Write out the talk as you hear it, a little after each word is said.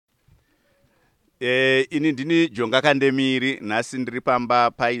Ini ndini Jonga Kandemiri, nhasi ndiri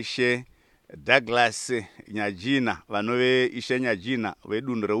pamba paIshe Douglas Nyajinha, vanove Ishe Nyajinha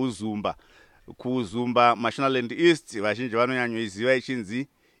vedunhu reUzumba. KuUzumba Mashonaland East vazhinji vanonyanyoiziva ichinzi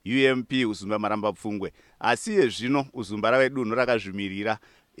UMP Uzumba Maramba Pfungwe. Asi yezvino Uzumba rave dunhu rakazvimirira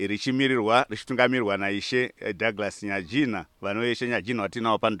richimirirwa richitungamirirwa naIshe Douglas Nyajinha. Vanove Ishe Nyajinha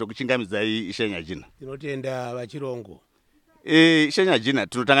watinawo pano, tokuchingamidzai Ishe Nyajinha. Tinotenda vachirongo. Ishe Nyajinha,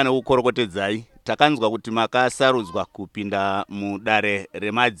 tinotanga nekukorokotedzai. Takanzwa kuti makasarudzwa kupinda muDare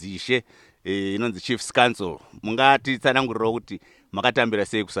reMadzishe, inonzi Chiefs Council. Mungatitsanangurirawo kuti makatambira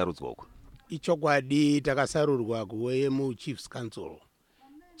sei kusarudzwa uku? Ichokwadi takasarurwa kuve muChiefs Council.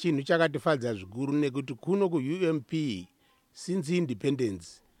 Chinhu chakatifadza zvikuru nekuti kuno kuUMP since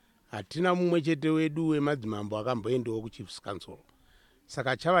independence hatina mumwe chete wedu wemadzimambo akamboendawo kuChiefs Council.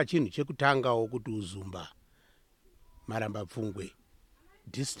 Saka chava chinhu chekutangawo kuti Uzumba Maramba Pfungwe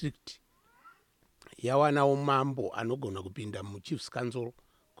district yawanawo mambo anogona kupinda muChiefs Council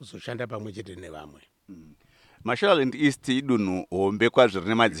kuzoshanda pamwe chete nevamwe. Mashonaland East idunhu hombe kwazvo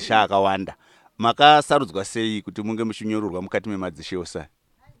rine madzishe akawanda. Makasarudzwa sei kuti munge muchinyororwa mukati memadzishe osai?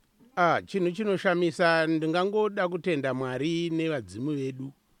 Chinhu chinoshamisa, ndingangoda kutenda Mwari nevadzimu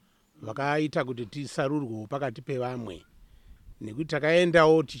vedu vakaita kuti tisarurwewo pakati pevamwe, nekuti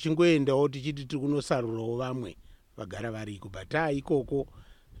takaendawo tichingoendawo tichiti tiri kunosarurawo vamwe vagara variko, but ikoko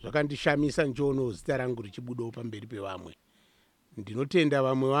zvakandishamisa ndichionawo zita rangu richibudawo pamberi pevamwe. Ndinotenda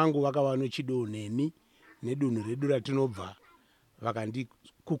vamwe vangu vakava nochido neni nedunhu redu ratinobva,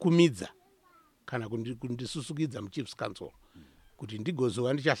 vakandikukumidza kana kundisusukidza muChiefs Council kuti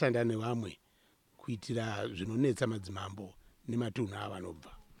ndigozova ndichashanda nevamwe kuitira zvinonetsa madzimambo nematunhu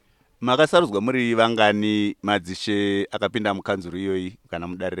avanobva. Makasarudzwa muri vangani madzishe akapinda mukanzuru iyoyi kana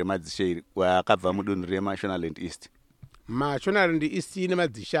muDare reMadzishe iri akabva mudunhu reMashonaland East? Mashonaland East ine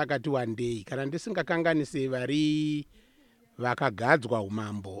madzishe akati wandei, kana ndisingakanganise vari vakagadzwa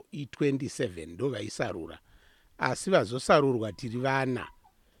umambo i27 ndo vaisarura, asi vazosarurwa tiri vana,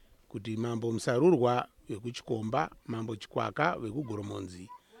 kuti mambo musarurwa vekuchikomba, mambo chikwaka vekugoromonzi,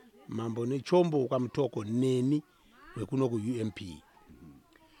 mambo nechombo kwamutoko neni vekuno kuUMP.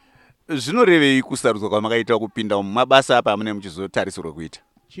 Zvinorevei kusarudzwa kwamakaita kupinda mumabasa apa amune muchizotarisirwa kuita?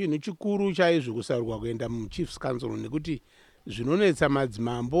 Chinhu chikuru chaizvo kusarurwa kuenda muChiefs Council, nekuti zvinonetsa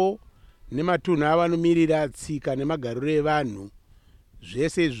madzimambo nematunhu avanomiririra tsika nemagariro evanhu,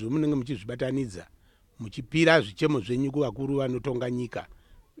 zvese izvo munenge muchizvibatanidza muchipira zvichemo zvenyu kuvakuru vanotonga nyika,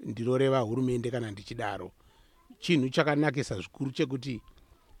 ndinoreva hurumende kana ndichidaro. Chinhu chakanakisa zvikuru chekuti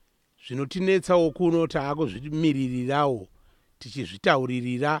zvinotinetsawo kuno taakuzvimiririrawo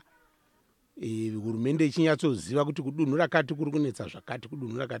tichizvitauririra, hurumende ichinyatsoziva kuti kudunhu rakati kuri kunetsa zvakati,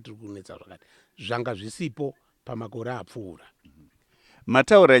 kudunhu rakati kuri kunetsa zvakati, zvanga zvisipo pamakore apfuura.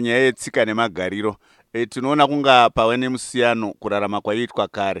 Mataura nyaya yetsika nemagariro, tinoona kunga pave nemusiyano kurarama kwaiitwa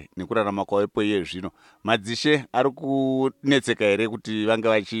kare nekurarama kwavepo iye zvino. Madzishe ari kunetseka here kuti vange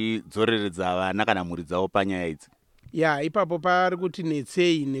vachidzoreredza vana kana mhuri dzavo panyaya idzi? Ipapo pari kuti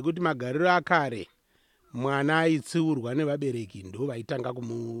netsei, nekuti magariro akare mwana aitsiurwa nevabereki ndo vaitanga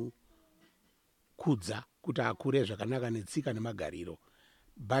kumukudza kuti akure zvakanaka netsika nemagariro.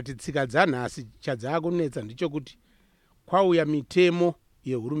 But tsika dzanhasi chadzaakunetsa ndichokuti kwauya mitemo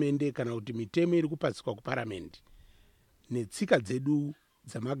yehurumende kana kuti mitemo iri kupasiswa kuparamendi netsika dzedu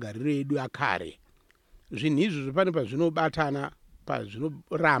dzamagariro edu akare. Zvinhu izvi pane pazvinobatana,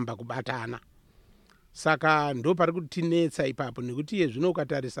 pazvinoramba kubatana. Saka ndo pari kutinetsa ipapo, nekuti iye zvino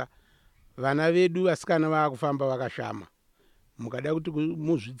ukatarisa vana vedu vasikana vaakufamba vakashama. Mukada kuti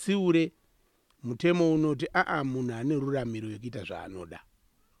muzvitsiure, mutemo unoti munhu ane ruramiro yekuita zvaanoda.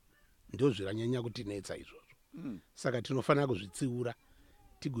 Ndo zviranyanya kutinetsa izvozvo. Saka tinofanira kuzvitsiura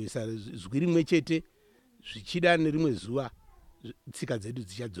tigoisa zwi rimwe chete, zvichida nerimwe zuva tsika dzedu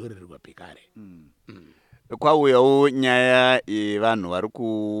dzichadzorerwa pekare. Kwauyawo nyaya yevanhu vari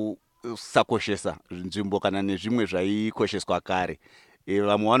kusakoshesa nzvimbo kana nezvimwe zvaikosheswa kare.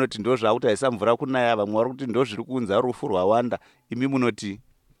 Vamwe vanoti ndo zvakuti haisa mvura kunaya, vamwe vari kuti ndo zviri kuunza rufu rwawanda. Imi munoti?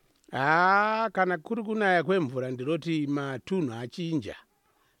 Kana kuri kunaya kwemvura ndinoti matunhu achinja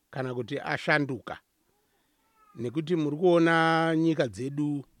kana kuti ashanduka, nekuti muri kuona nyika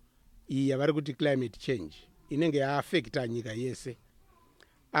dzedu iyi yavari kuti climate change inenge yaafekta nyika yese.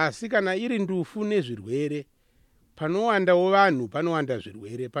 Asi kana iri ndufu nezvirwere, panowandawo vanhu panowanda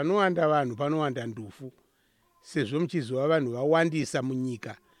zvirwere, panowanda vanhu panowanda ndufu. Sezvo muchiziva vanhu vawandisa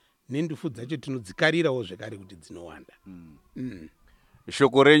munyika, nendufu dzacho tinodzikarirawo zvekare kuti dzinowanda.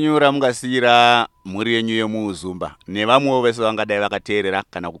 Shoko renyu ramungasiyira mhuri yenyu yemuUzumba nevamwewo vese vangadai vakateerera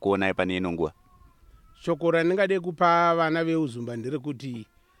kana kukuonai pane ino nguva? Shoko randingade kupa vana veUzumba nderekuti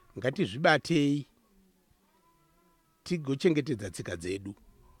ngatizvibatei tigochengetedza tsika dzedu.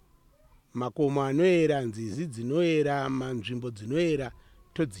 Makomo anoera, nzizi dzinoera, manzvimbo dzinoera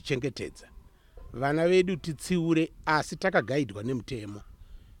todzichengetedza. Vana vedu titsiure asi takagaidwa nemutemo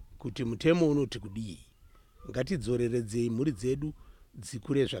kuti mutemo unoti kudii. Ngatidzoreredzei mhuri dzedu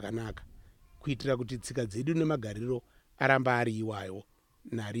dzikure zvakanaka kuitira kuti tsika dzedu nemagariro aramba ari iwayo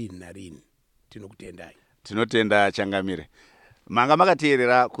narini narini. Tinokutendai. Tinotenda Changamire. Manga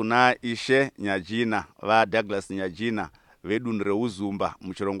makateerera kuna Ishe Nyajinha, vaDouglas Nyajinha vedunhu reUzumba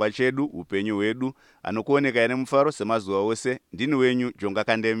muchirongwa chedu upenyu hwedu, anokuoneka ine mufaro semazuva ose. Ndini wenyu Jonga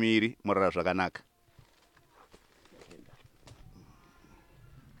Kandemiri, murara zvakanaka.